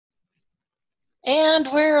And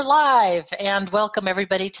we're live, and welcome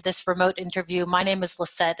everybody to this remote interview. My name is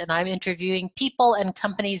Lisette, and I'm interviewing people and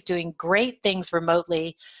companies doing great things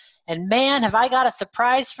remotely. And man, have I got a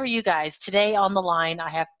surprise for you guys. Today on the line, I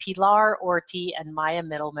have Pilar Orti and Maya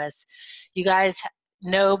Middelmiss. You guys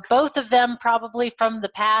know both of them probably from the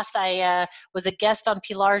past. I was a guest on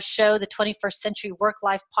Pilar's show, the 21st Century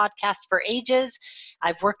Work-Life Podcast for Ages.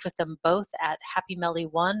 I've worked with them both at Happy Melly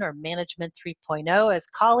 1 or Management 3.0 as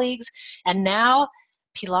colleagues. And now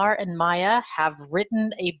Pilar and Maya have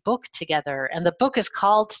written a book together. And the book is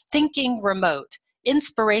called Thinking Remote: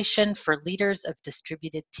 Inspiration for Leaders of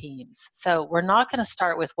Distributed Teams. So we're not going to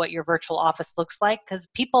start with what your virtual office looks like, because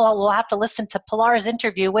people will have to listen to Pilar's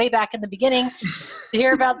interview way back in the beginning to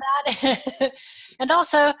hear about that. And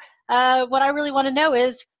also, what I really want to know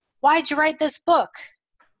is, why'd you write this book?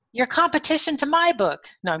 Your competition to my book.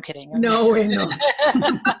 No, I'm kidding. No, we're not.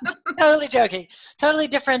 Totally joking. Totally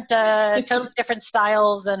different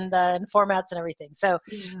styles and formats and everything. So,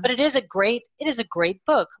 yeah. But it is a great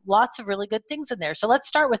book. Lots of really good things in there. So let's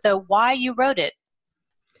start with why you wrote it.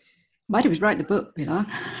 Why did we write the book, Pilar?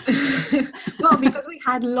 Well, because we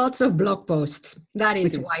had lots of blog posts. That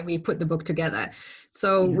is why we put the book together.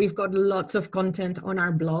 So we've got lots of content on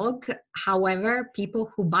our blog. However,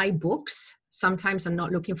 people who buy books sometimes are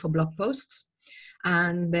not looking for blog posts.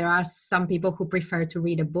 And there are some people who prefer to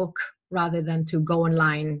read a book rather than to go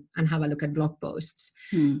online and have a look at blog posts.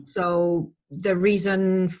 So the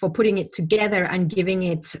reason for putting it together and giving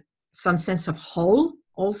it some sense of whole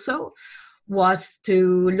also was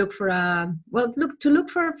to look for I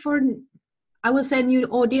will say new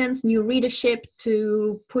audience, new readership,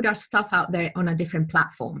 to put our stuff out there on a different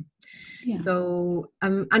platform. Yeah. So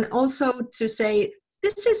and also to say,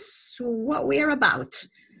 this is what we're about.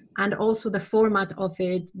 And also the format of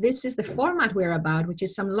it. This is the format we're about, which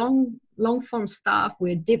is some long form stuff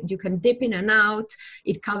where you can dip in and out.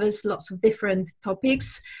 It covers lots of different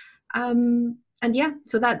topics. And yeah,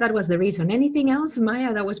 so that was the reason. Anything else,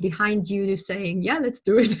 Maya, that was behind you saying, yeah, let's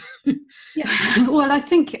do it? Yeah, well, I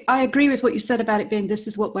think I agree with what you said about it being, this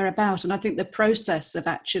is what we're about. And I think the process of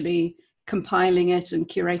actually compiling it and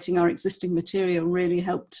curating our existing material really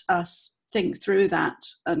helped us think through that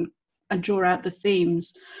and draw out the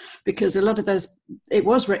themes, because a lot of those, it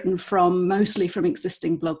was written mostly from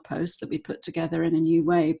existing blog posts that we put together in a new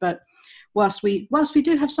way. But whilst we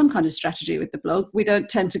do have some kind of strategy with the blog, we don't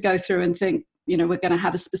tend to go through and think, we're going to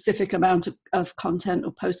have a specific amount of content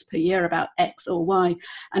or posts per year about X or Y.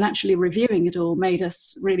 And actually reviewing it all made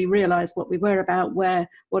us really realize what we were about,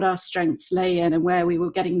 what our strengths lay in, and where we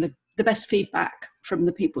were getting the best feedback from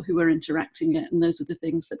the people who were interacting it. And those are the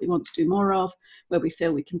things that we want to do more of, where we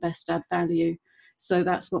feel we can best add value. So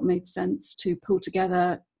that's what made sense to pull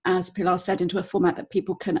together, as Pilar said, into a format that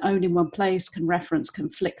people can own in one place, can reference, can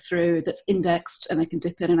flick through, that's indexed, and they can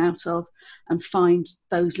dip in and out of and find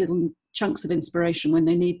those little chunks of inspiration when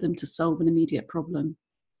they need them to solve an immediate problem.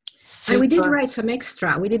 Super. And we did write some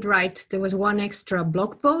extra. There was one extra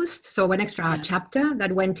blog post, so one extra chapter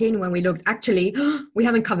that went in when we looked. Actually, we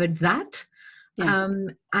haven't covered that. Yeah.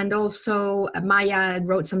 And also Maya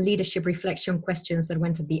wrote some leadership reflection questions that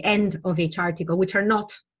went at the end of each article, which are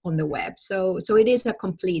not on the web. So it is a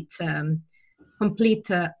complete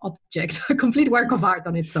object, a complete work of art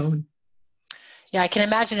on its own. Yeah, I can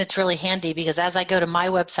imagine it's really handy, because as I go to my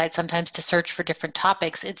website sometimes to search for different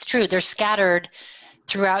topics, it's true, they're scattered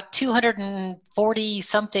throughout 240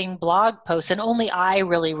 something blog posts, and only I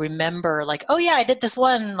really remember, like, oh yeah, I did this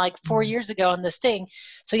one like 4 years ago on this thing.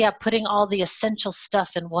 So yeah, putting all the essential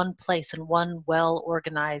stuff in one place, in one well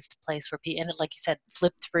organized place where people, and like you said,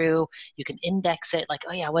 flip through, you can index it, like,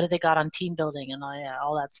 oh yeah, what do they got on team building and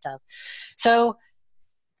all that stuff. So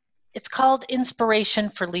it's called Inspiration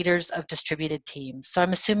for Leaders of Distributed Teams. So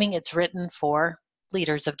I'm assuming it's written for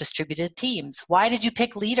leaders of distributed teams. Why did you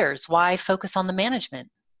pick leaders? Why focus on the management?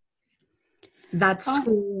 That's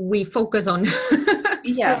who we focus on.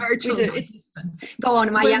 Yeah, we do. Go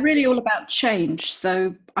on, Maya. We're really all about change.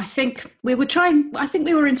 So I think we were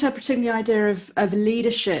interpreting the idea of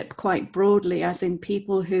leadership quite broadly, as in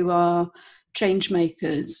people who are change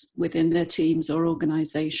makers within their teams or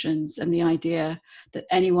organizations, and the idea that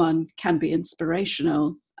anyone can be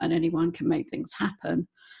inspirational and anyone can make things happen.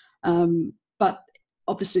 But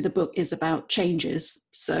obviously the book is about changes,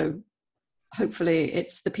 so hopefully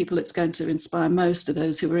it's the people it's going to inspire most are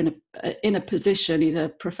those who are in a position, either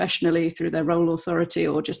professionally through their role authority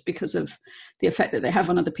or just because of the effect that they have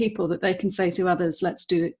on other people, that they can say to others,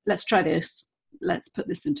 let's try this, let's put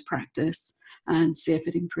this into practice and see if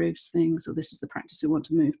it improves things, or this is the practice we want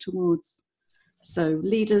to move towards. So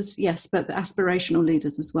leaders, yes, but the aspirational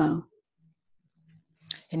leaders as well.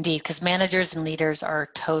 Indeed, because managers and leaders are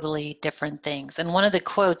totally different things. And one of the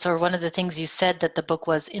quotes, or one of the things you said that the book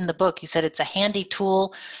was in the book, you said it's a handy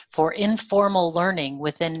tool for informal learning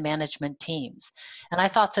within management teams. And I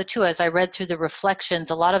thought so too. As I read through the reflections,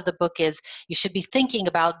 a lot of the book is you should be thinking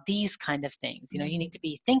about these kind of things. You know, you need to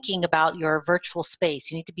be thinking about your virtual space.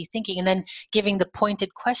 You need to be thinking, and then giving the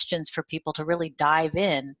pointed questions for people to really dive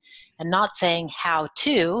in, and not saying how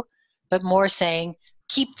to, but more saying,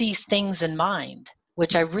 keep these things in mind,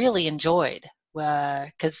 which I really enjoyed,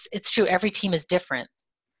 because it's true, every team is different.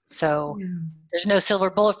 So there's no silver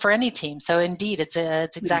bullet for any team. So indeed, it's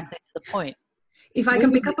exactly the point. If I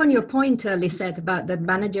can pick up on your point, Lisette, about that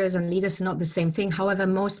managers and leaders are not the same thing. However,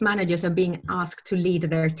 most managers are being asked to lead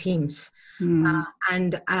their teams.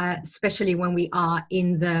 And especially when we are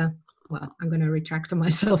in the, well, I'm going to retract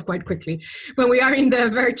myself quite quickly. When we are in the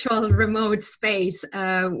virtual remote space,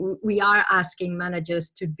 we are asking managers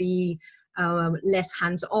to be less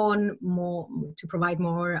hands-on, more to provide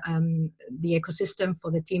more the ecosystem for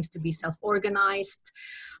the teams to be self-organized.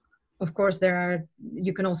 Of course,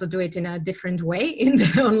 you can also do it in a different way in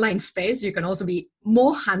the online space. You can also be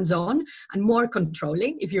more hands-on and more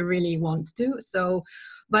controlling if you really want to. So,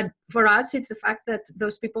 but for us, it's the fact that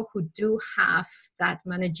those people who do have that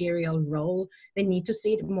managerial role, they need to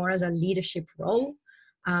see it more as a leadership role.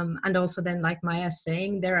 And also then, like Maya's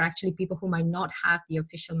saying, there are actually people who might not have the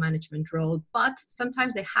official management role, but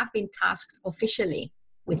sometimes they have been tasked officially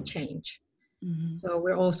with change. So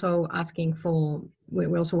we're also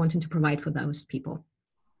we're also wanting to provide for those people.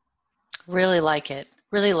 Really like it.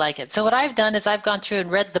 Really like it. So what I've done is I've gone through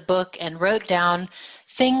and read the book and wrote down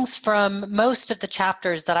things from most of the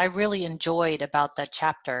chapters that I really enjoyed about that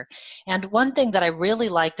chapter. And one thing that I really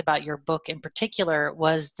liked about your book in particular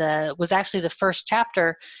was actually the first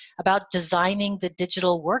chapter about designing the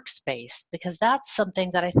digital workspace, because that's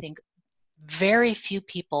something that I think very few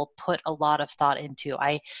people put a lot of thought into.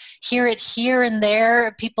 I hear it here and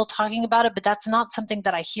there, people talking about it, but that's not something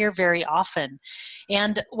that I hear very often.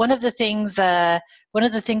 And one of the things that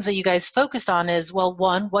you guys focused on is, well,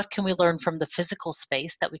 one, what can we learn from the physical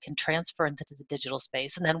space that we can transfer into the digital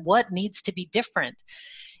space? And then what needs to be different?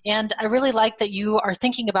 And I really like that you are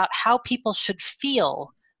thinking about how people should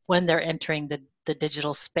feel when they're entering the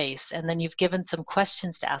digital space. And then you've given some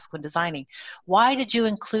questions to ask when designing. Why did you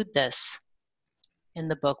include this in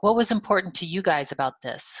the book? What was important to you guys about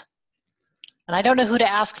this? And I don't know who to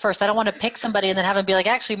ask first. I don't want to pick somebody and then have them be like,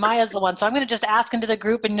 actually, Maya's the one. So I'm going to just ask into the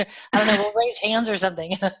group, and I don't know, we'll raise hands or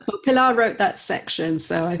something. Well, Pilar wrote that section,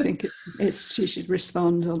 so I think she should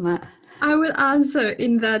respond on that. I will answer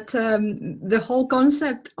in that the whole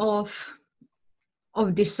concept of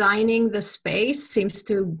designing the space seems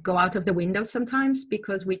to go out of the window sometimes,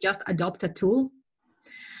 because we just adopt a tool.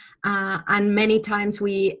 And many times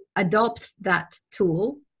we adopt that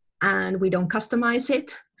tool and we don't customize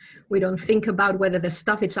it. We don't think about whether the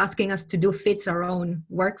stuff it's asking us to do fits our own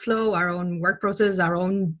workflow, our own work process, our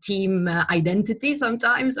own team identity,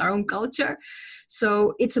 sometimes our own culture.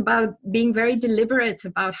 So it's about being very deliberate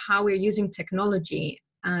about how we're using technology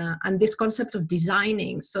and this concept of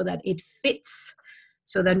designing so that it fits,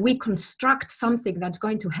 so that we construct something that's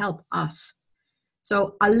going to help us.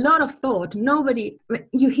 So a lot of thought.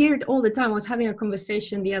 You hear it all the time. I was having a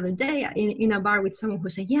conversation the other day in a bar with someone who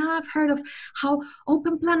said, yeah, I've heard of how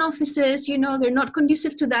open plan offices, they're not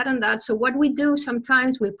conducive to that and that. So what we do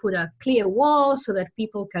sometimes, we put a clear wall so that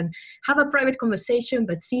people can have a private conversation,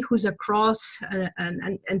 but see who's across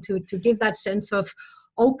and to give that sense of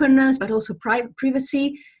openness, but also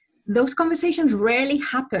privacy. Those conversations rarely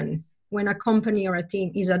happen when a company or a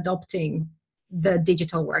team is adopting the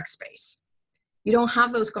digital workspace. You don't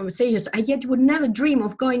have those conversations, and yet you would never dream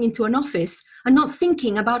of going into an office and not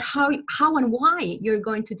thinking about how and why you're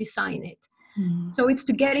going to design it. So it's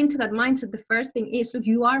to get into that mindset. The first thing is, look,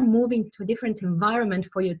 you are moving to a different environment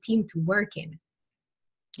for your team to work in.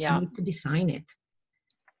 Yeah. You need to design it.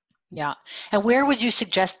 Yeah. And where would you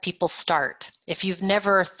suggest people start? If you've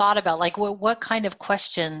never thought about, like, what kind of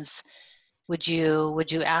questions would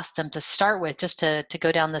you ask them to start with, just to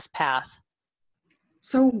go down this path?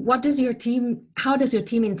 So how does your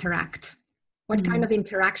team interact? What kind of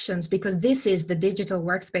interactions? Because this is the digital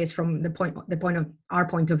workspace from the point of our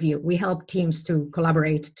point of view. We help teams to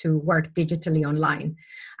collaborate, to work digitally online.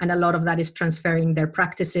 And a lot of that is transferring their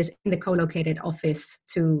practices in the co-located office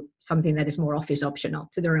to something that is more office optional,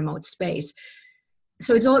 to the remote space.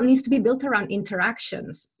 So it all needs to be built around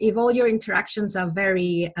interactions. If all your interactions are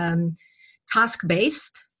very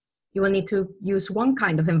task-based, you will need to use one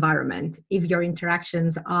kind of environment. If your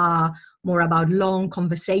interactions are more about long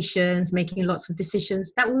conversations, making lots of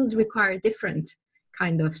decisions, that will require a different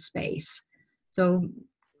kind of space. So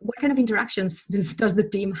what kind of interactions does the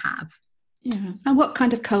team have? Yeah. And what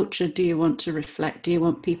kind of culture do you want to reflect? Do you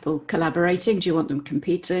want people collaborating? Do you want them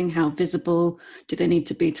competing? How visible do they need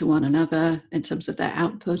to be to one another in terms of their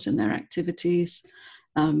output and their activities?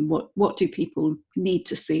 What do people need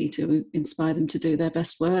to see to inspire them to do their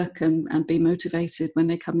best work and be motivated when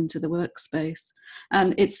they come into the workspace?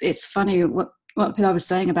 And it's funny what Pilar was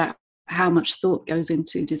saying about how much thought goes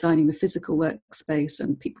into designing the physical workspace,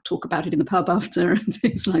 and people talk about it in the pub after and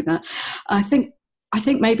things like that. I think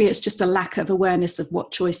maybe it's just a lack of awareness of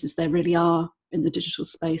what choices there really are in the digital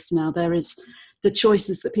space now. There is the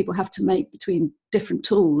choices that people have to make between different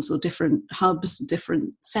tools or different hubs,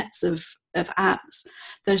 different sets of apps.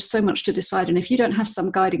 There's so much to decide. And if you don't have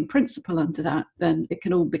some guiding principle under that, then it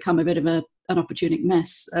can all become a bit of an opportunic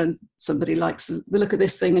mess. And somebody likes the look of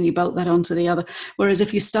this thing and you bolt that onto the other. Whereas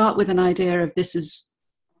if you start with an idea of this is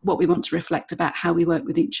what we want to reflect about how we work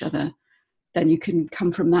with each other, then you can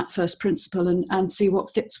come from that first principle and see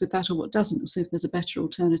what fits with that or what doesn't, see if there's a better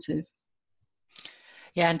alternative.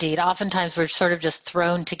 Yeah, indeed. Oftentimes we're sort of just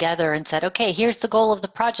thrown together and said, okay, here's the goal of the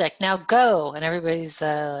project, now go. And everybody's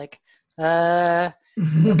like, okay,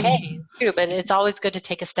 true. But it's always good to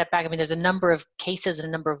take a step back. I mean, there's a number of cases and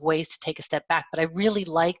a number of ways to take a step back, but I really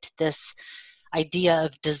liked this idea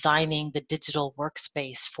of designing the digital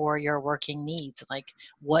workspace for your working needs, like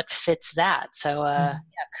what fits that. So yeah,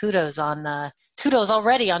 kudos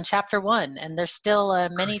already on chapter 1, and there's still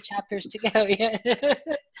many chapters to go.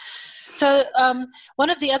 So one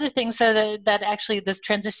of the other things that actually this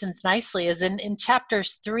transitions nicely is in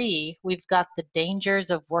chapters 3, we've got the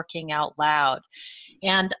dangers of working out loud.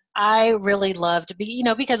 And I really loved,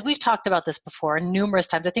 because we've talked about this before numerous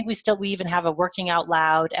times. I think we even have a Working Out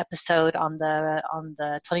Loud episode on the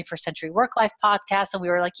 21st Century Work Life podcast, and we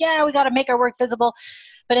were like, yeah, we got to make our work visible.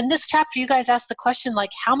 But in this chapter, you guys asked the question, like,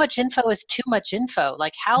 how much info is too much info?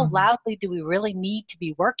 Like, how loudly do we really need to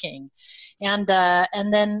be working? And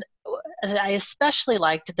then I especially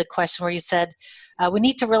liked the question where you said we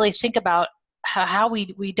need to really think about how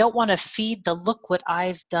we don't want to feed the look what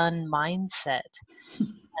I've done mindset.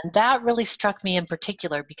 And that really struck me in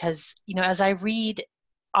particular because, as I read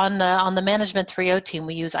on the Management 3.0 team,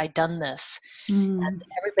 we use I done this. And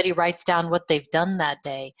everybody writes down what they've done that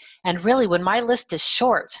day. And really, when my list is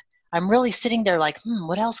short, I'm really sitting there like,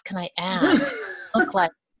 what else can I add? Look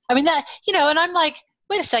like, I mean, that, and I'm like,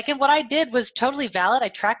 wait a second, what I did was totally valid. I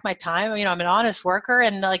tracked my time. I'm an honest worker,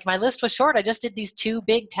 and like my list was short. I just did these 2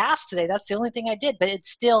 big tasks today. That's the only thing I did, but it's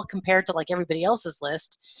still compared to like everybody else's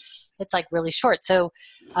list, it's like really short. So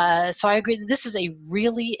I agree that this is a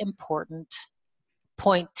really important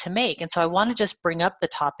point to make. And so I want to just bring up the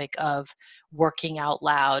topic of working out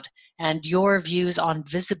loud and your views on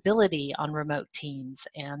visibility on remote teams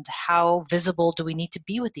and how visible do we need to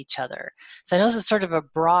be with each other. So I know this is sort of a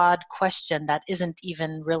broad question that isn't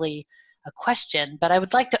even really a question, but I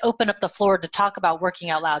would like to open up the floor to talk about working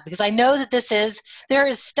out loud because I know that there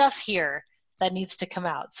is stuff here that needs to come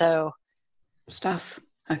out. So stuff.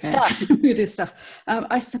 Okay. Stuff. We do stuff.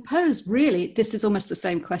 I suppose really this is almost the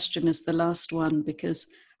same question as the last one, because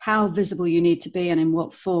how visible you need to be and in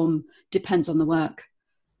what form depends on the work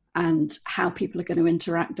and how people are going to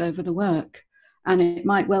interact over the work. And it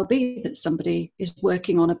might well be that somebody is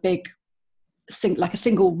working on a big, like a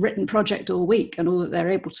single written project all week, and all that they're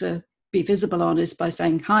able to be visible on is by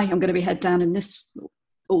saying, hi, I'm going to be head down in this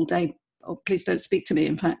all day. Oh, please don't speak to me,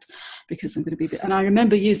 in fact, because I'm going to be... And I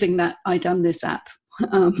remember using that I Done This app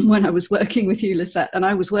when I was working with you, Lisette, and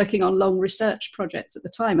I was working on long research projects at the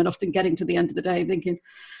time, and often getting to the end of the day thinking,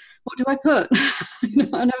 what do I put?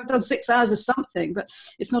 I know I've done 6 hours of something, but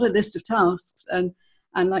it's not a list of tasks, and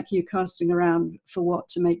like you, casting around for what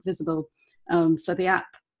to make visible. So the app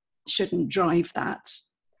shouldn't drive that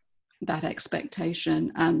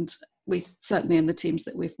expectation. And we certainly, in the teams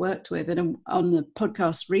that we've worked with, and on the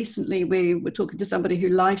podcast recently, we were talking to somebody who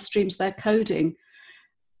live streams their coding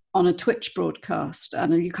on a Twitch broadcast,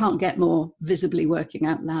 and you can't get more visibly working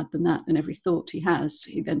out loud than that. And every thought he has,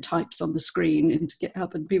 he then types on the screen into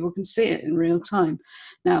GitHub, and people can see it in real time.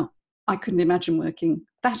 Now, I couldn't imagine working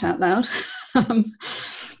that out loud.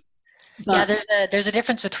 Yeah, there's a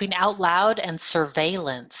difference between out loud and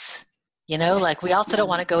surveillance. Yes, like we also don't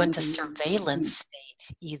want to go into surveillance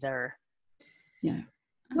state either. Yeah.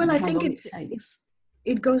 Well, I think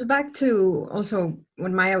it goes back to also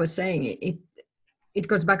what Maya was saying. It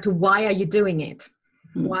goes back to why are you doing it?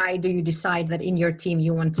 Why do you decide that in your team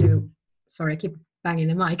you want to, sorry, I keep banging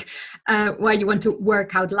the mic, why you want to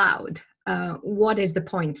work out loud? What is the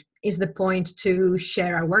point? Is the point to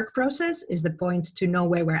share our work process? Is the point to know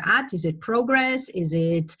where we're at? Is it progress? Is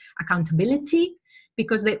it accountability?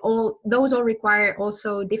 because those all require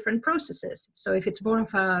also different processes. So if it's more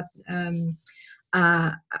of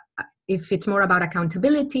if it's more about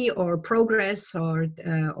accountability or progress or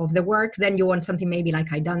of the work, then you want something maybe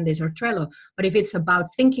like I done this or Trello. But if it's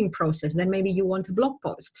about thinking process, then maybe you want a blog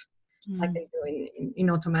post, like they do in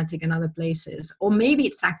Automatic and other places. Or maybe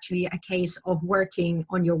it's actually a case of working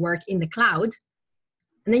on your work in the cloud.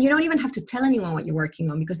 And then you don't even have to tell anyone what you're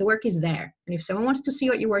working on, because the work is there. And if someone wants to see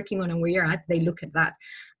what you're working on and where you're at, they look at that.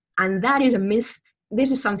 And that is this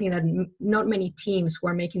is something that not many teams who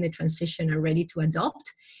are making the transition are ready to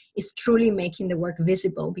adopt, is truly making the work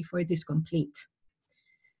visible before it is complete.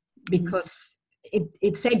 Because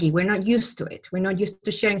it's eggy. We're not used to it. We're not used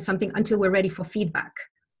to sharing something until we're ready for feedback.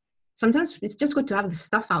 Sometimes it's just good to have the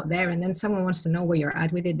stuff out there, and then someone wants to know where you're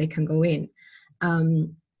at with it, they can go in.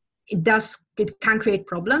 It can create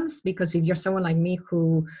problems, because if you're someone like me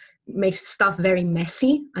who makes stuff very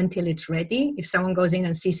messy until it's ready, if someone goes in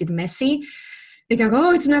and sees it messy, they can go,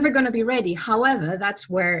 oh, it's never going to be ready. However, that's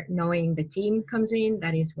where knowing the team comes in.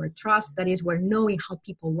 That is where trust, that is where knowing how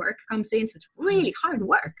people work comes in. So it's really hard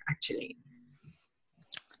work, actually.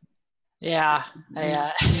 Yeah.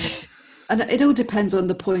 And it all depends on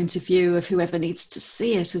the point of view of whoever needs to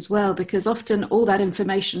see it as well, because often all that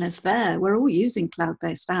information is there. We're all using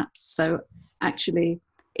cloud-based apps. So actually,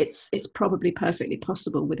 it's probably perfectly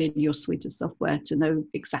possible within your suite of software to know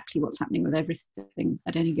exactly what's happening with everything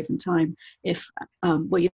at any given time. If,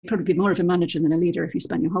 well, you'd probably be more of a manager than a leader if you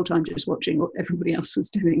spent your whole time just watching what everybody else was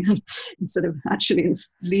doing instead of actually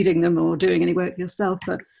leading them or doing any work yourself.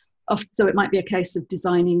 But often, so it might be a case of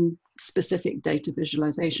designing specific data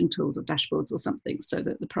visualization tools or dashboards or something, so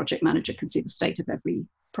that the project manager can see the state of every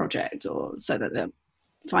project, or so that the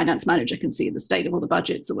finance manager can see the state of all the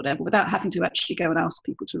budgets or whatever, without having to actually go and ask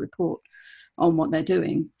people to report on what they're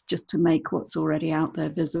doing, just to make what's already out there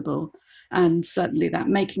visible. And certainly that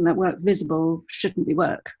making that work visible shouldn't be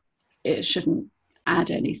work. It shouldn't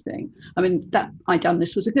add anything. I mean, that I done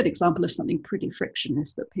this was a good example of something pretty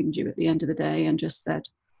frictionless that pinged you at the end of the day and just said,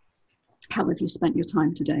 how have you spent your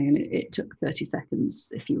time today? And it took 30 seconds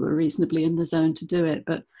if you were reasonably in the zone to do it.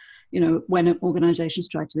 But, you know, when organizations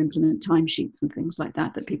try to implement timesheets and things like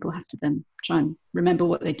that, that people have to then try and remember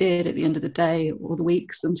what they did at the end of the day or the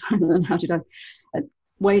weeks, and how did I,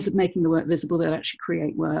 ways of making the work visible that actually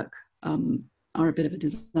create work are a bit of a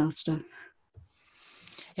disaster.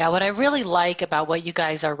 Yeah, what I really like about what you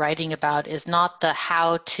guys are writing about is not the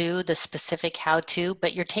how-to, the specific how-to,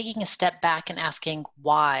 but you're taking a step back and asking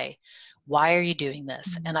why. Why are you doing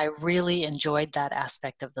this? And I really enjoyed that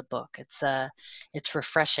aspect of the book. It's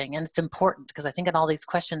refreshing, and it's important, because I think in all these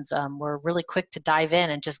questions, we're really quick to dive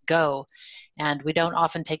in and just go, and we don't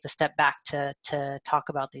often take the step back to talk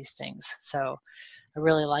about these things. So I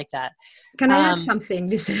really like that. Can I add something,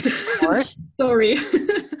 Lizette? Of course. Sorry.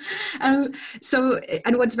 So,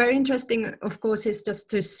 and what's very interesting, of course, is just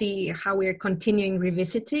to see how we're continuing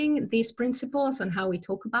revisiting these principles and how we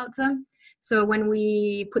talk about them. So when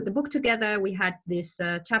we put the book together, we had this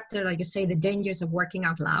chapter, like you say, the dangers of working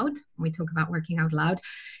out loud. We talk about working out loud.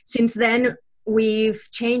 Since then, we've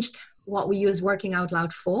changed what we use working out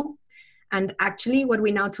loud for. And actually, what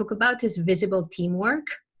we now talk about is visible teamwork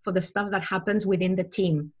for the stuff that happens within the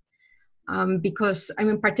team. Because, I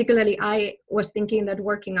mean, particularly, I was thinking that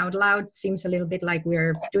working out loud seems a little bit like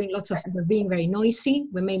we're being very noisy.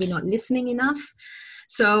 We're maybe not listening enough.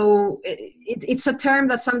 So it's a term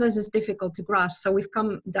that sometimes is difficult to grasp. So we've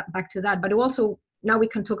come back to that. But also, now we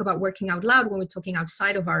can talk about working out loud when we're talking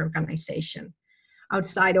outside of our organization,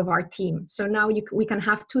 outside of our team. So now we can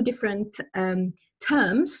have two different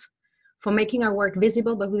terms for making our work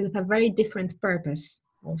visible, but with a very different purpose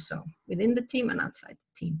also within the team and outside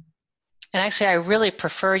the team. And actually, I really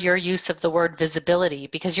prefer your use of the word visibility,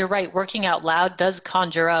 because you're right, working out loud does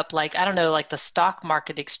conjure up, like, I don't know, like the stock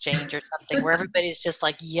market exchange or something where everybody's just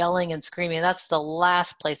like yelling and screaming. That's the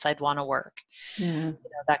last place I'd want to work. Yeah. You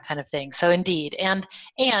know, that kind of thing. So indeed. And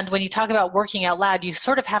when you talk about working out loud, you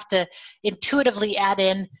sort of have to intuitively add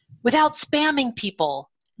in without spamming people,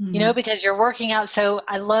 you know, because you're working out. So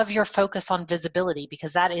I love your focus on visibility,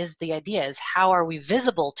 because that is the idea, is how are we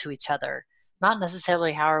visible to each other? Not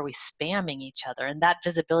necessarily how are we spamming each other. And that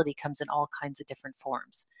visibility comes in all kinds of different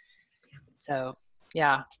forms. So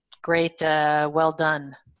yeah, great. Well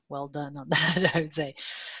done on that, I would say.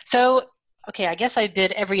 So, okay, I guess I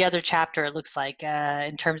did every other chapter, it looks like,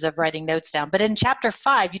 in terms of writing notes down. But in chapter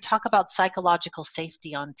 5, you talk about psychological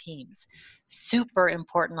safety on teams. Super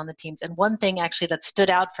important on the teams. And one thing actually that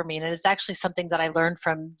stood out for me, and it is actually something that I learned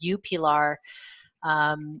from you, Pilar,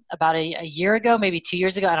 about a year ago, maybe 2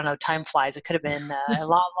 years ago. I don't know, time flies. It could have been a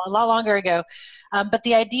lot longer ago. But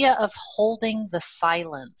the idea of holding the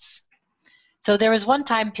silence. So there was one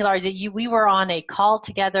time, Pilar, that we were on a call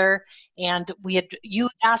together, and you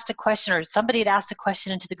asked a question, or somebody had asked a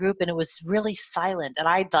question into the group, and it was really silent. And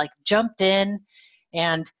I like jumped in,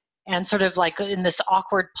 and sort of like in this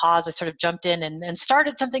awkward pause, I sort of jumped in and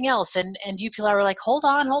started something else. And you, Pilar, were like, hold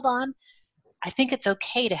on. I think it's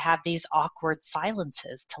okay to have these awkward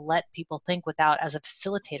silences, to let people think as a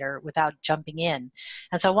facilitator, without jumping in.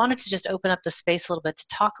 And so I wanted to just open up the space a little bit to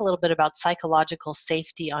talk a little bit about psychological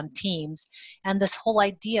safety on teams and this whole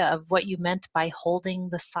idea of what you meant by holding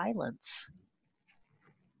the silence.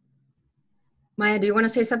 Maya, do you want to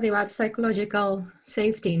say something about psychological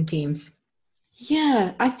safety in teams?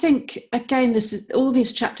 Yeah, I think, again, all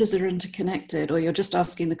these chapters are interconnected, or you're just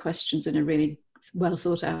asking the questions in a really well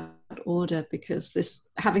thought out order, because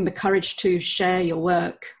having the courage to share your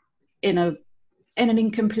work in an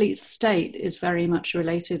incomplete state is very much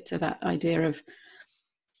related to that idea of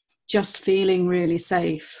just feeling really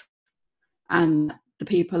safe, and the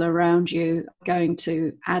people around you are going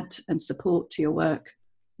to add and support to your work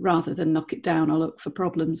rather than knock it down or look for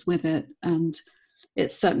problems with it. And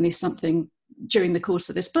it's certainly something during the course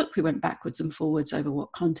of this book, we went backwards and forwards over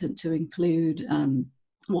what content to include,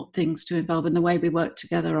 what things to involve, and the way we work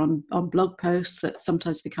together on blog posts that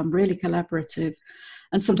sometimes become really collaborative.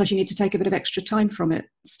 And sometimes you need to take a bit of extra time from it,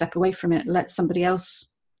 step away from it, let somebody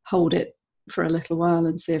else hold it for a little while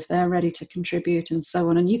and see if they're ready to contribute, and so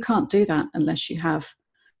on. And you can't do that unless you have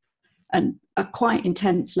a quite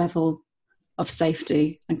intense level of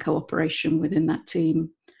safety and cooperation within that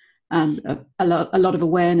team, and a lot of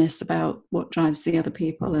awareness about what drives the other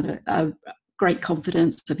people, and a great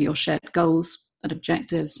confidence of your shared goals and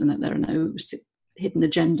objectives, and that there are no hidden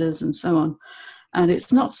agendas and so on. And it's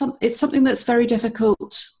something that's very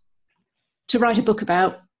difficult to write a book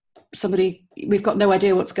about. We've got no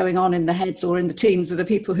idea what's going on in the heads or in the teams of the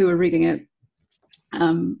people who are reading it.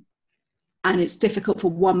 And it's difficult for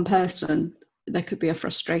one person. There could be a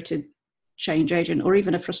frustrated change agent, or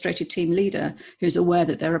even a frustrated team leader who's aware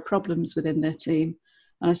that there are problems within their team.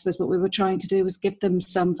 And I suppose what we were trying to do was give them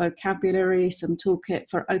some vocabulary, some toolkit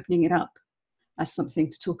for opening it up as something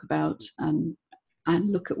to talk about, and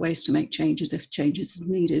look at ways to make changes if changes is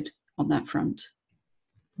needed on that front.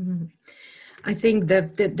 Mm-hmm. I think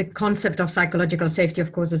the concept of psychological safety,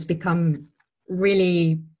 of course, has become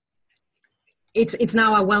really, it's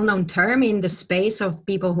now a well-known term in the space of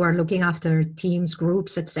people who are looking after teams,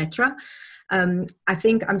 groups, etc. I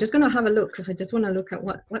think I'm just going to have a look, because I just want to look at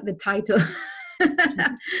what the title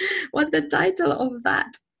what the title of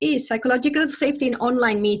that is: psychological safety in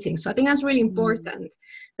online meetings. So I think that's really important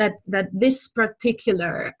that this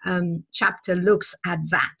particular chapter looks at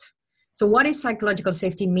that. So what is psychological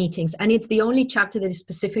safety in meetings? And it's the only chapter that is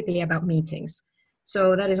specifically about meetings.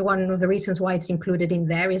 So that is one of the reasons why it's included in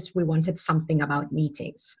there, is we wanted something about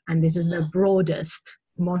meetings. And this is the broadest,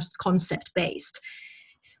 most concept-based.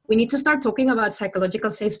 We need to start talking about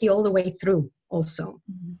psychological safety all the way through also.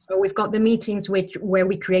 Mm-hmm. So we've got the meetings where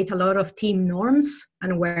we create a lot of team norms,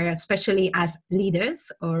 and where, especially as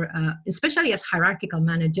leaders, or especially as hierarchical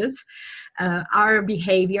managers, our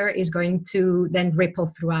behavior is going to then ripple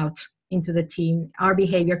throughout into the team. Our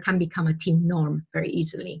behavior can become a team norm very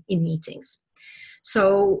easily in meetings.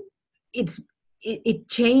 So it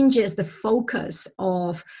changes the focus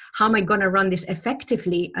of how am I going to run this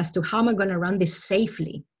effectively, as to how am I going to run this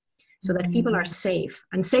safely, so that people are safe.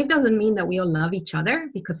 And safe doesn't mean that we all love each other,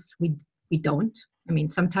 because we don't. I mean,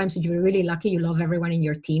 sometimes if you're really lucky, you love everyone in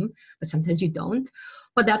your team, but sometimes you don't.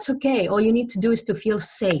 But that's okay. All you need to do is to feel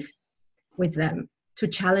safe with them, to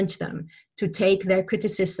challenge them, to take their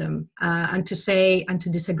criticism, and to say and to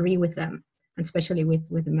disagree with them, especially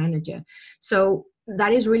with the manager. So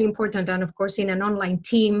that is really important. And of course, in an online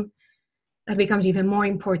team, that becomes even more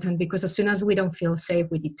important, because as soon as we don't feel safe,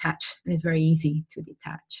 we detach, and it's very easy to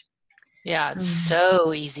detach. Yeah, it's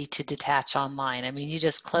so easy to detach online. I mean, you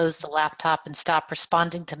just close the laptop and stop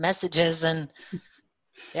responding to messages, and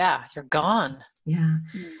yeah, you're gone. Yeah.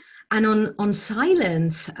 And on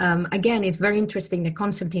silence, again, it's very interesting, the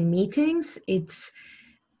concept in meetings.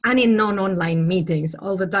 And in non-online meetings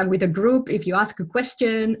all the time with a group, if you ask a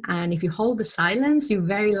question and if you hold the silence, you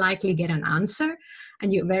very likely get an answer,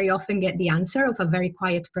 and you very often get the answer of a very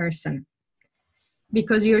quiet person,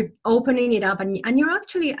 because you're opening it up, and you're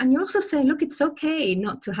also saying, look, it's okay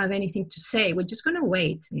not to have anything to say. We're just going to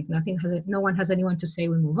wait. If no one has anyone to say,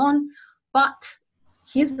 we move on. But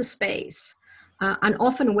here's the space. And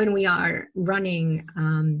often when we are running,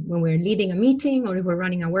 when we're leading a meeting or if we're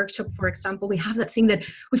running a workshop, for example, we have that thing that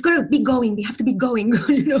we've got to be going, we have to be going,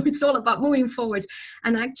 it's all about moving forwards.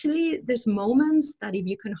 And actually there's moments that if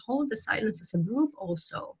you can hold the silence as a group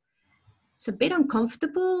also, it's a bit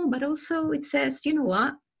uncomfortable, but also it says, you know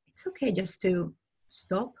what, it's okay just to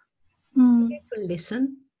stop, okay to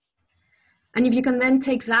listen. And if you can then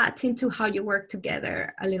take that into how you work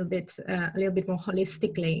together a little bit more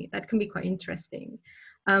holistically, that can be quite interesting.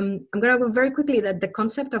 I'm going to go very quickly that the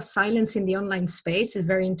concept of silence in the online space is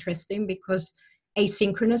very interesting because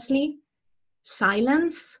asynchronously,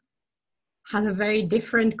 silence has a very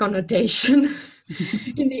different connotation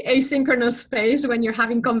in the asynchronous space when you're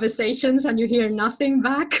having conversations and you hear nothing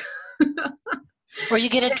back. Or you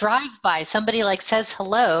get a drive-by, somebody like says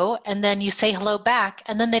hello, and then you say hello back,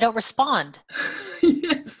 and then they don't respond.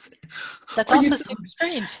 Yes. That's also super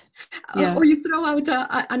strange. Yeah. Or you throw out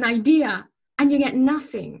an idea and you get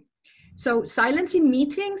nothing. So silence in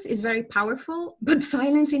meetings is very powerful, but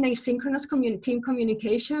silence in asynchronous team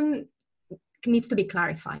communication needs to be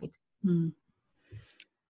clarified.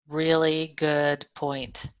 Really good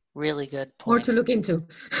point. Really good point. More to look into.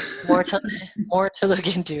 More to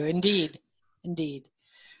look into. Indeed.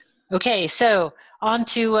 Okay, so on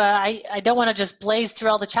to I don't want to just blaze through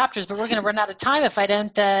all the chapters, but we're going to run out of time if I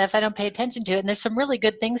don't pay attention to it. And there's some really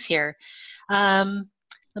good things here. Let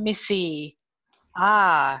me see.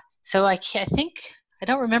 So I think I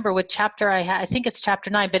don't remember what chapter I think it's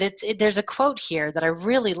chapter 9, but there's a quote here that I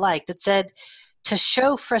really liked. It said, "To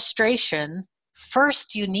show frustration,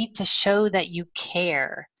 first you need to show that you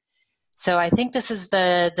care." So I think this is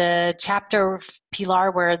the chapter,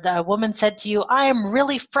 Pilar, where the woman said to you, "I am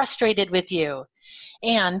really frustrated with you."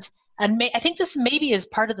 And I think this maybe is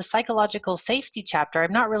part of the psychological safety chapter.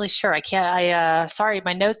 I'm not really sure. Sorry,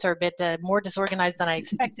 my notes are a bit more disorganized than I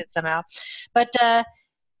expected somehow. But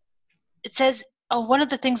it says, one of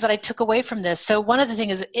the things that I took away from this, so one of the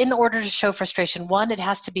things is in order to show frustration, one, it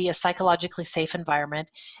has to be a psychologically safe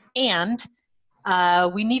environment. And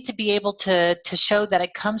we need to be able to show that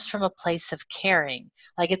it comes from a place of caring.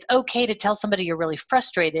 Like it's okay to tell somebody you're really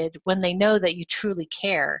frustrated when they know that you truly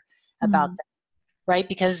care about them, right?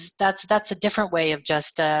 Because that's a different way of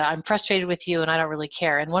just, I'm frustrated with you and I don't really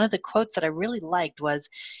care. And one of the quotes that I really liked was,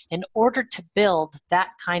 in order to build that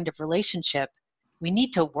kind of relationship, we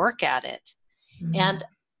need to work at it. And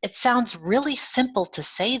it sounds really simple to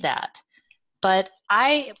say that, but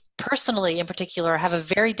I personally, in particular, have a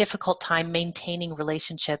very difficult time maintaining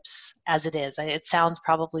relationships as it is. It sounds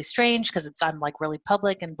probably strange because I'm like really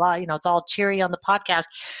public and blah, it's all cheery on the podcast,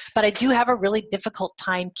 but I do have a really difficult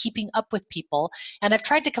time keeping up with people. And I've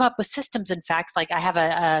tried to come up with systems. In fact, like I have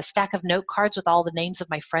a stack of note cards with all the names of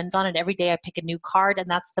my friends on it. Every day I pick a new card and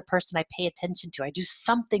that's the person I pay attention to. I do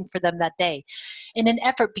something for them that day in an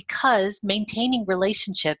effort, because maintaining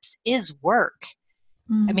relationships is work.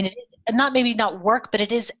 I mean, maybe not work, but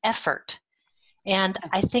it is effort. And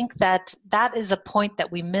I think that is a point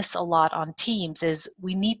that we miss a lot on teams, is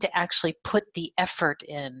we need to actually put the effort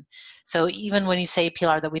in. So even when you say,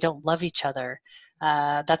 Pilar, that we don't love each other,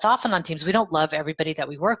 that's often on teams. We don't love everybody that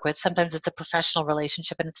we work with. Sometimes it's a professional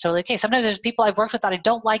relationship and it's totally okay. Sometimes there's people I've worked with that I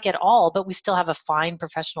don't like at all, but we still have a fine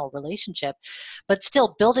professional relationship. But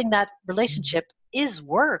still, building that relationship is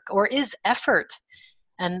work or is effort.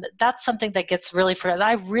 And that's something that gets really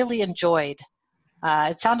I really enjoyed.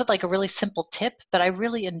 It sounded like a really simple tip, but I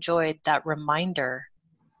really enjoyed that reminder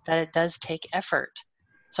that it does take effort.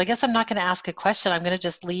 So I guess I'm not going to ask a question. I'm going to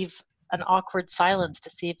just leave an awkward silence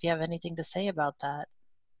to see if you have anything to say about that.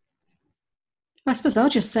 I suppose I'll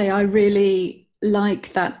just say I really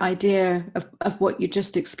like that idea of what you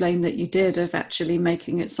just explained that you did, of actually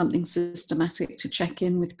making it something systematic to check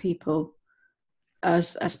in with people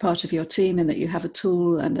as part of your team, and that you have a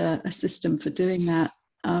tool and a system for doing that.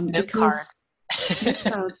 Because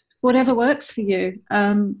whatever works for you.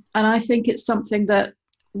 And I think it's something that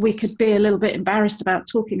we could be a little bit embarrassed about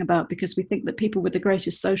talking about, because we think that people with the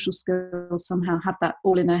greatest social skills somehow have that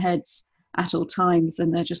all in their heads at all times,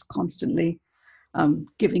 and they're just constantly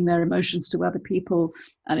giving their emotions to other people,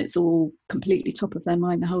 and it's all completely top of their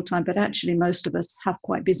mind the whole time. But actually most of us have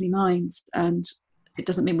quite busy minds, and it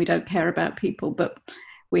doesn't mean we don't care about people, but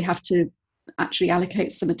we have to actually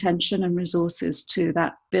allocate some attention and resources to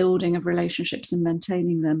that building of relationships and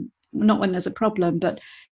maintaining them, not when there's a problem, but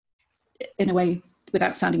in a way,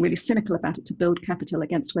 without sounding really cynical about it, to build capital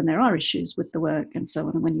against when there are issues with the work and so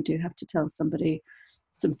on, and when you do have to tell somebody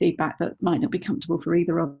some feedback that might not be comfortable for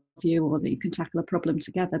either of you, or that you can tackle a problem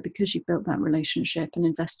together because you've built that relationship and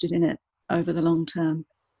invested in it over the long term.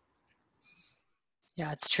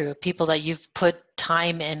 Yeah, it's true. People that you've put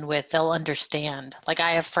time in with, they'll understand. Like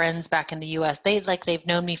I have friends back in the US, they've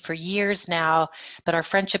known me for years now, but our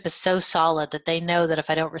friendship is so solid that they know that if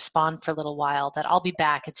I don't respond for a little while, that I'll be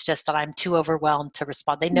back. It's just that I'm too overwhelmed to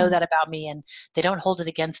respond. They know that about me and they don't hold it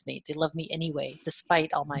against me. They love me anyway,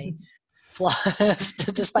 despite all my flaws,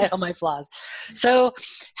 despite all my flaws. So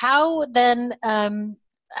how then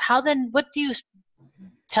what do you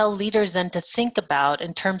tell leaders then to think about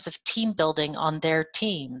in terms of team building on their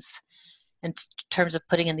teams, in terms of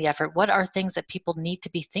putting in the effort? What are things that people need to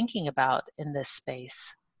be thinking about in this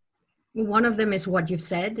space? One of them is what you've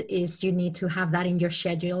said, is you need to have that in your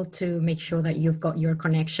schedule to make sure that you've got your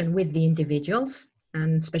connection with the individuals.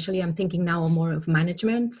 And especially I'm thinking now more of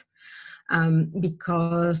management,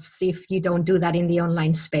 because if you don't do that in the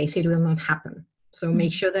online space, it will not happen. So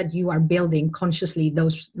make sure that you are building consciously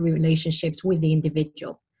those relationships with the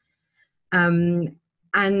individual.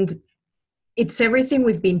 And it's everything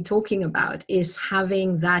we've been talking about, is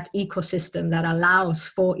having that ecosystem that allows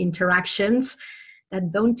for interactions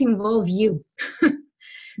that don't involve you.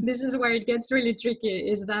 This is where it gets really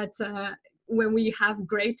tricky, is that when we have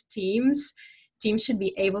great teams should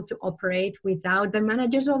be able to operate without their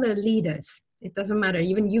managers or their leaders. It doesn't matter.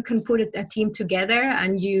 Even you can put a team together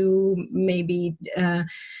and you maybe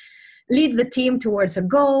lead the team towards a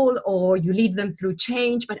goal, or you lead them through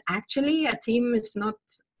change, but actually a team needs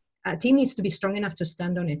to be strong enough to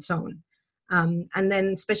stand on its own. And then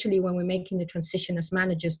especially when we're making the transition as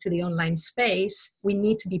managers to the online space, we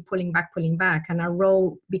need to be pulling back, and our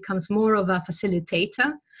role becomes more of a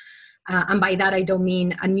facilitator. And by that, I don't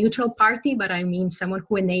mean a neutral party, but I mean someone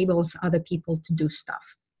who enables other people to do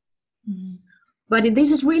stuff. Mm-hmm. But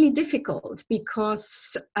this is really difficult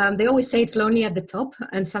because they always say it's lonely at the top.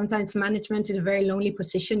 And sometimes management is a very lonely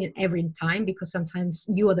position in every time, because sometimes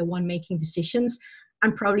you are the one making decisions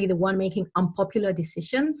and probably the one making unpopular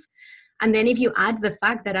decisions. And then if you add the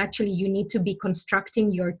fact that actually you need to be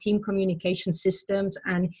constructing your team communication systems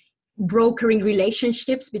and brokering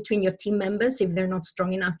relationships between your team members if they're not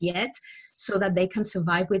strong enough yet, so that they can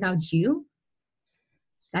survive without you,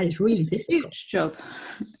 that is really difficult. Huge job.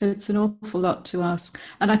 It's an awful lot to ask.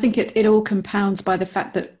 And I think it all compounds by the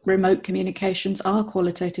fact that remote communications are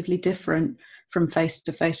qualitatively different from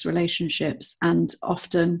face-to-face relationships. And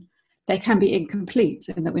often they can be incomplete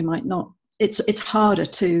in that we might not, it's harder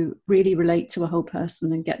to really relate to a whole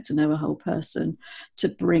person and get to know a whole person, to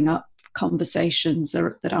bring up conversations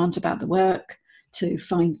that aren't about the work, to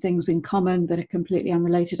find things in common that are completely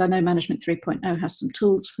unrelated. I know Management 3.0 has some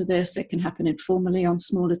tools for this. It can happen informally on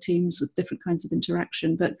smaller teams with different kinds of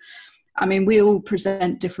interaction. But I mean, we all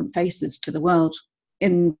present different faces to the world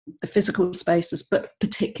in the physical spaces, but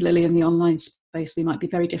particularly in the online space, we might be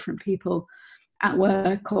very different people at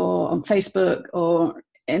work or on Facebook or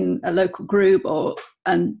in a local group,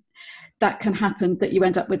 and that can happen that you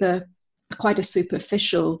end up with quite a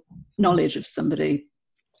superficial knowledge of somebody.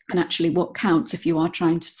 And actually what counts if you are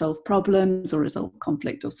trying to solve problems or resolve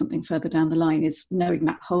conflict or something further down the line is knowing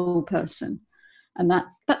that whole person. And that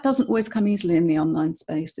doesn't always come easily in the online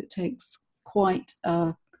space. It takes quite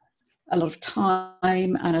a lot of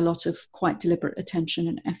time and a lot of quite deliberate attention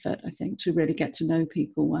and effort, I think, to really get to know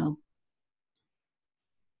people well.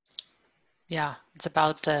 Yeah, it's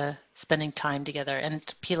about spending time together. And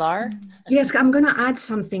Pilar? Yes, I'm going to add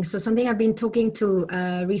something. So something I've been talking to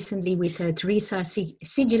recently with Teresa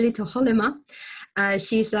Sigilito Holema.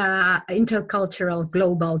 She's an intercultural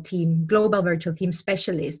global virtual team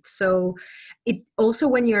specialist. So it also,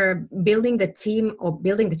 when you're building the team,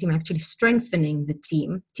 actually strengthening the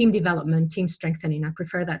team development, team strengthening, I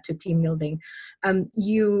prefer that to team building,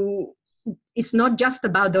 it's not just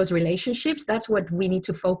about those relationships. That's what we need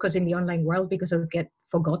to focus in the online world, because it'll get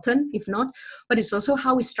forgotten if not. But it's also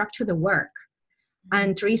how we structure the work.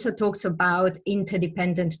 And Teresa talks about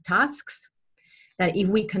interdependent tasks, that if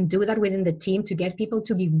we can do that within the team to get people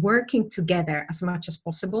to be working together as much as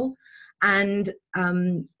possible. And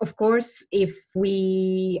of course, if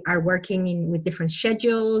we are working with different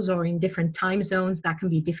schedules or in different time zones, that can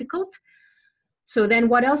be difficult. So then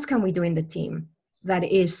what else can we do in the team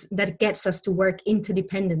that gets us to work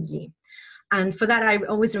interdependently? And for that, I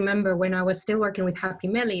always remember when I was still working with Happy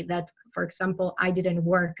Melly that, for example, I didn't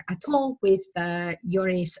work at all with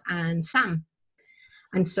Joris and Sam.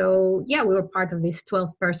 And so, we were part of this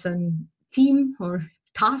 12-person team or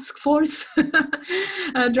task force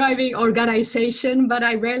driving organization, but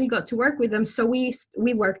I rarely got to work with them. So we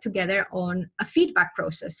worked together on a feedback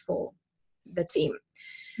process for the team.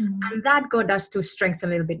 And that got us to strengthen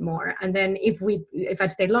a little bit more. And then if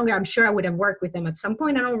I'd stayed longer, I'm sure I would have worked with them at some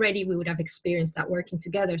point, and already we would have experienced that working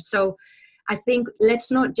together. So I think let's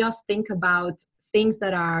not just think about things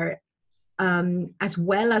that are as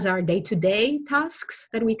well as our day-to-day tasks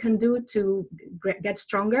that we can do to get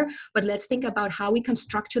stronger, but let's think about how we can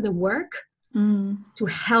structure the work to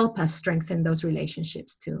help us strengthen those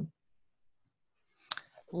relationships too.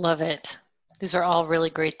 Love it. These are all really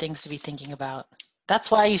great things to be thinking about. That's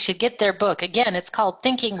why you should get their book. Again, it's called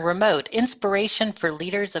Thinking Remote, Inspiration for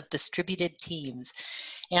Leaders of Distributed Teams.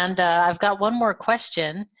 And I've got one more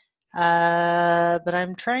question, but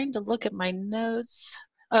I'm trying to look at my notes.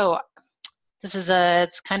 Oh, this is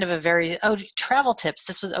it's kind of a very, travel tips.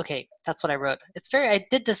 This was, okay, that's what I wrote. I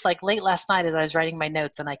did this like late last night as I was writing my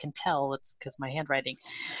notes, and I can tell it's because my handwriting.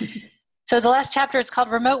 So the last chapter, it's called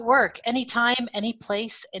Remote Work, Anytime, Any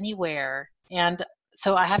Place, Anywhere. And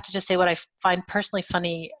so I have to just say what I find personally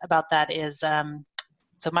funny about that is,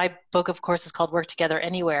 so my book, of course, is called Work Together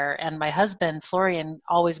Anywhere. And my husband, Florian,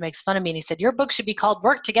 always makes fun of me. And he said, your book should be called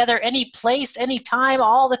Work Together Any Place, Anytime,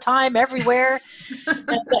 All the Time, Everywhere. So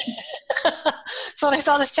when I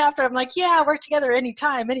saw this chapter, I'm like, yeah, work together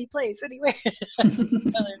anytime, any place, anywhere.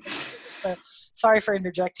 So, sorry for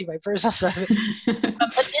interjecting my personal stuff.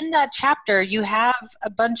 But in that chapter, you have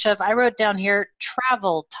a bunch of, I wrote down here,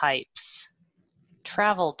 travel types.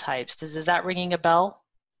 Travel types. Is that ringing a bell?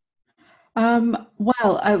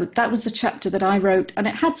 That was the chapter that I wrote, and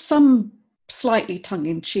it had some slightly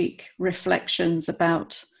tongue-in-cheek reflections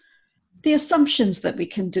about the assumptions that we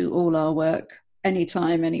can do all our work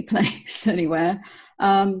anytime, any place, anywhere.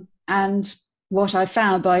 And what I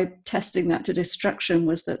found by testing that to destruction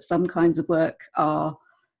was that some kinds of work are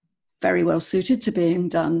very well suited to being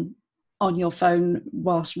done on your phone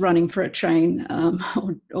whilst running for a train,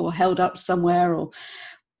 or held up somewhere, or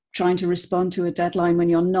trying to respond to a deadline when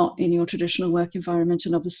you're not in your traditional work environment.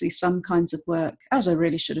 And obviously some kinds of work, as I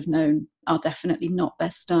really should have known, are definitely not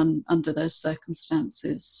best done under those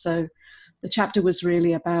circumstances. So the chapter was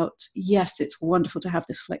really about, yes, it's wonderful to have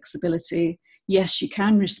this flexibility. Yes, you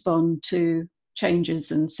can respond to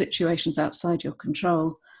changes and situations outside your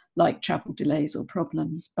control, like travel delays or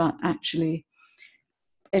problems, but actually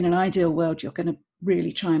in an ideal world, you're going to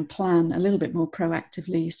really try and plan a little bit more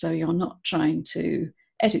proactively, so you're not trying to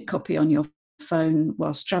edit copy on your phone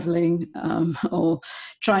whilst traveling, or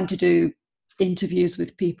trying to do interviews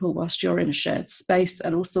with people whilst you're in a shared space,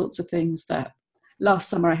 and all sorts of things. That last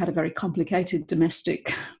summer I had a very complicated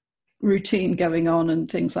domestic routine going on and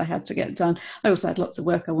things I had to get done. I also had lots of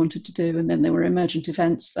work I wanted to do, and then there were emergent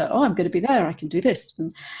events that, I'm going to be there, I can do this,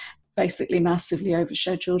 and basically massively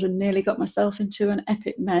overscheduled and nearly got myself into an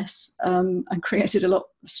epic mess, and created a lot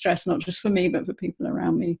of stress, not just for me, but for people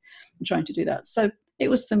around me trying to do that. So it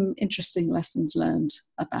was some interesting lessons learned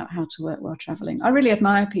about how to work while traveling. I really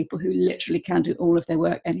admire people who literally can do all of their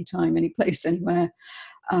work anytime, any place, anywhere.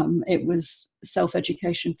 It was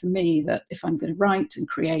self-education for me that if I'm going to write and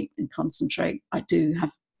create and concentrate, I do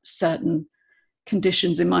have certain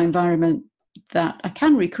conditions in my environment that I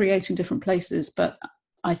can recreate in different places, but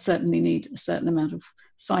I certainly need a certain amount of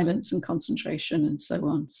silence and concentration and so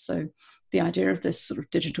on. So the idea of this sort of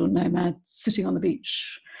digital nomad sitting on the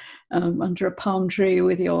beach under a palm tree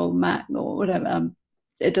with your mat or whatever,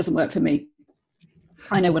 it doesn't work for me.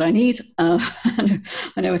 I know what I need, I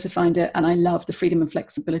know where to find it, and I love the freedom and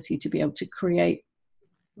flexibility to be able to create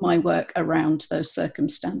my work around those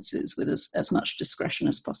circumstances with as much discretion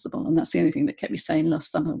as possible. And that's the only thing that kept me sane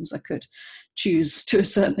last summer, was I could choose to a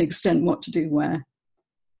certain extent what to do where.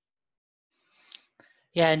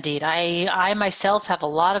 Yeah, indeed. I myself have a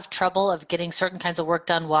lot of trouble of getting certain kinds of work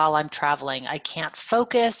done while I'm traveling. I can't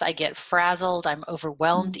focus. I get frazzled. I'm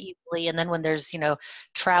overwhelmed easily. And then when there's,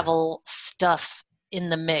 travel stuff in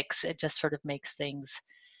the mix, it just sort of makes things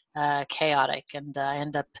chaotic. And I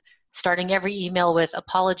end up starting every email with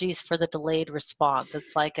apologies for the delayed response.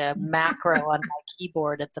 It's like a macro on my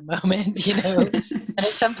keyboard at the moment, And at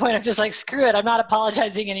some point I'm just like, screw it, I'm not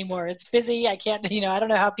apologizing anymore. It's busy. I can't, I don't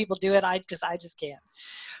know how people do it. I just can't.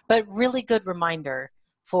 But really good reminder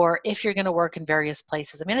for if you're going to work in various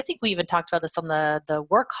places. I mean, I think we even talked about this on the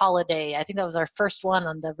work holiday. I think that was our first one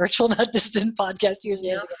on the Virtual Not Distant podcast years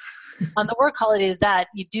ago. On the work holiday, that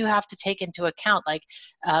you do have to take into account, like,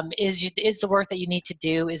 is the work that you need to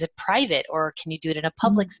do, is it private, or can you do it in a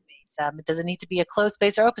public space? Does it need to be a closed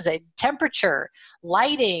space or open space? Temperature,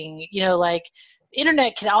 lighting, like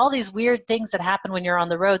internet, all these weird things that happen when you're on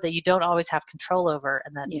the road that you don't always have control over,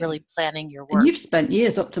 and then really planning your work. And you've spent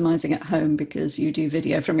years optimizing at home because you do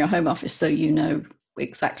video from your home office, so you know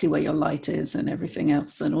exactly where your light is and everything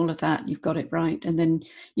else and all of that. You've got it right. And then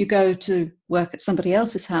you go to work at somebody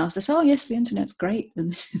else's house. They say, oh yes, the internet's great.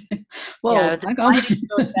 And well, hang on. I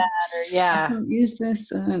can't use this.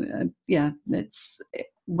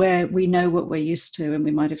 where we know what we're used to, and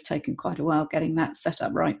we might have taken quite a while getting that set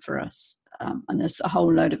up right for us. And there's a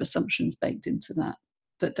whole load of assumptions baked into that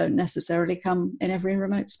don't necessarily come in every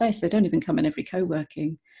remote space. They don't even come in every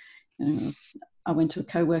co-working. I went to a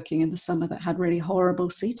co-working in the summer that had really horrible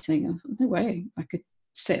seating. I thought, no way, I could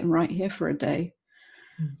sit and write here for a day.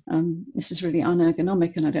 This is really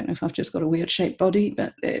unergonomic, and I don't know if I've just got a weird shaped body,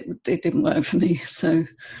 but it didn't work for me. So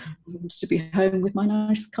I wanted to be home with my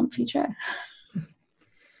nice comfy chair.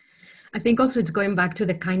 I think also it's going back to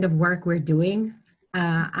the kind of work we're doing,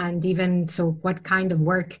 and even so, what kind of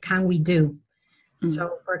work can we do?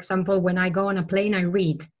 So, for example, when I go on a plane, I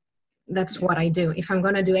read. That's what I do. If I'm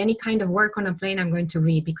going to do any kind of work on a plane, I'm going to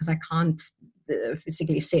read, because I can't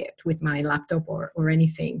physically sit with my laptop or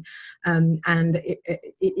anything. And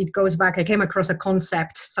it goes back. I came across a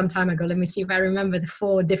concept some time ago. Let me see if I remember the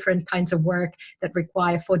 4 different kinds of work that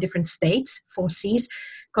require 4 different states, 4 C's: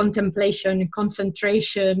 contemplation,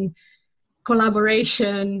 concentration,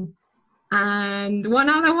 collaboration, and one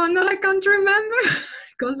other one that I can't remember.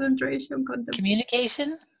 Concentration,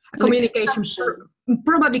 communication.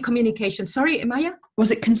 Probably communication. Sorry, Maya?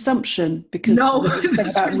 Was it consumption? Because no, the thing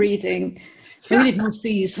about reading, we need more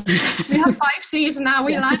C's. We have 5 C's now.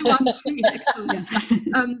 We'll add 1 C.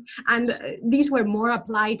 And these were more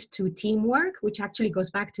applied to teamwork, which actually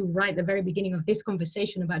goes back to right at the very beginning of this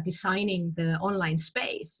conversation about designing the online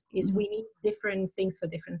space. Is we need different things for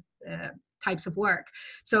different types of work.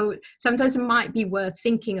 So sometimes it might be worth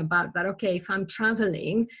thinking about that. Okay, if I'm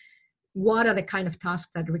traveling, what are the kind of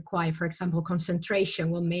tasks that require, for example, concentration?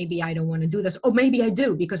 Well, maybe I don't want to do this, or maybe I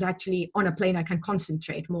do, because actually on a plane I can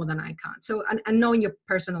concentrate more than I can. So, and knowing your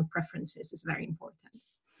personal preferences is very important.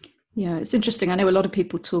 Yeah, it's interesting. I know a lot of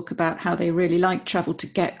people talk about how they really like travel to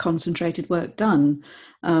get concentrated work done.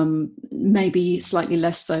 Maybe slightly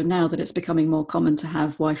less so now that it's becoming more common to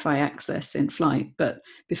have Wi-Fi access in flight. But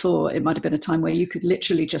before, it might have been a time where you could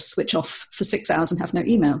literally just switch off for 6 hours and have no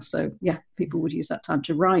email. So yeah, people would use that time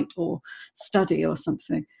to write or study or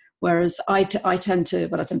something. Whereas I tend to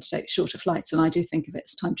take shorter flights, and I do think of it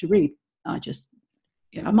as time to read. I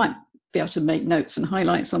might be able to make notes and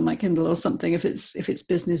highlights on my Kindle or something if it's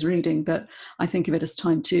business reading, but I think of it as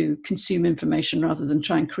time to consume information rather than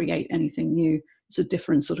try and create anything new. It's a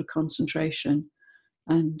different sort of concentration,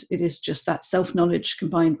 and it is just that self-knowledge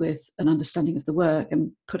combined with an understanding of the work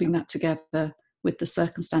and putting that together with the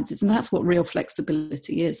circumstances, and that's what real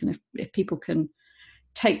flexibility is. And if people can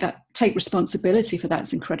take responsibility for that,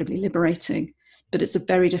 it's incredibly liberating. But it's a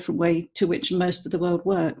very different way to which most of the world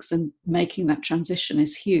works, and making that transition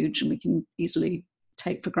is huge. And we can easily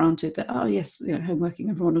take for granted that, oh yes, home working,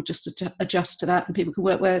 everyone will just adjust to that, and people can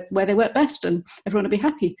work where they work best, and everyone will be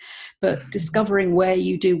happy. But discovering where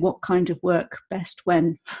you do what kind of work best,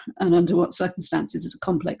 when, and under what circumstances is a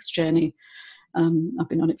complex journey. I've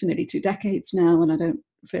been on it for nearly 2 decades now, and I don't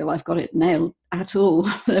feel I've got it nailed at all.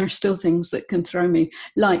 There are still things that can throw me,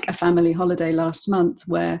 like a family holiday last month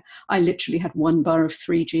where I literally had 1 bar of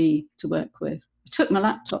 3G to work with. I took my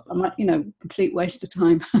laptop. I'm like, complete waste of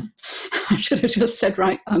time. I should have just said,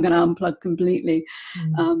 right, I'm going to unplug completely.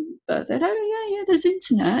 But they're, oh yeah, there's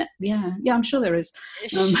internet. Yeah, I'm sure there is.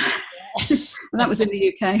 And that was in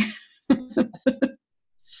the UK.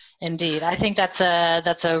 Indeed. I think that's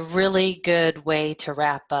a really good way to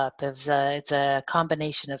wrap up. It's a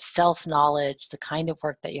combination of self-knowledge, the kind of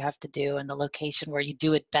work that you have to do, and the location where you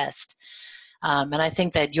do it best. And I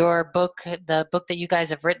think that your book, the book that you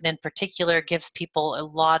guys have written in particular, gives people a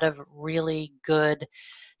lot of really good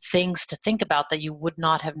things to think about that you would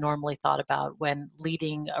not have normally thought about when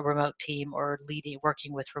leading a remote team or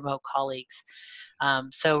working with remote colleagues.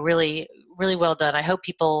 So really, really well done. I hope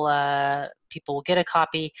people will get a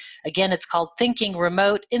copy. Again, it's called Thinking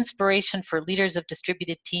Remote: Inspiration for Leaders of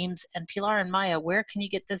Distributed Teams. And Pilar and Maya, where can you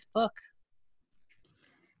get this book?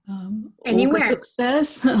 Anywhere.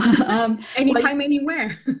 Upstairs. Anytime,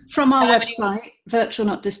 anywhere. From our website,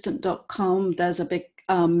 virtualnotdistant.com, there's a big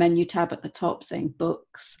menu tab at the top saying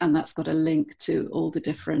books, and that's got a link to all the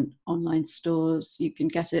different online stores. You can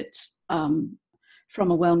get it from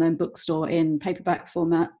a well-known bookstore in paperback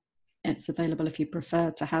format. It's available if you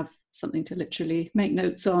prefer to have something to literally make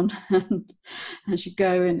notes on and as you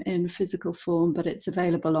go in physical form, but it's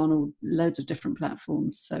available on loads of different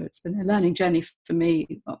platforms. So it's been a learning journey for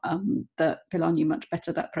me that Pilar knew much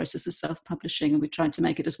better, that process of self-publishing, and we tried to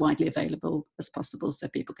make it as widely available as possible so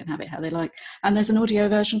people can have it how they like. And there's an audio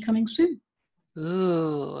version coming soon.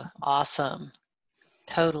 Ooh, awesome.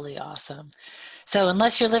 Totally awesome. So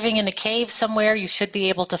unless you're living in a cave somewhere, you should be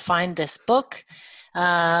able to find this book.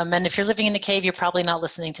 And if you're living in the cave, you're probably not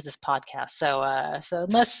listening to this podcast. So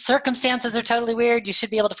unless circumstances are totally weird, you should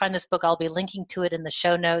be able to find this book. I'll be linking to it in the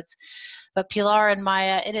show notes. But Pilar and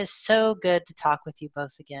Maya, it is so good to talk with you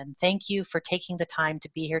both again. Thank you for taking the time to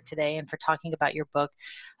be here today and for talking about your book.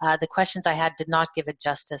 The questions I had did not give it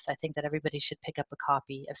justice. I think that everybody should pick up a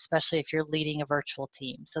copy, especially if you're leading a virtual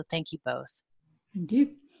team. So thank you both. Thank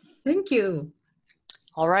you. Thank you.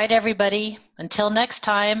 All right, everybody. Until next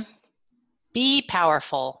time, be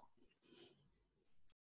powerful.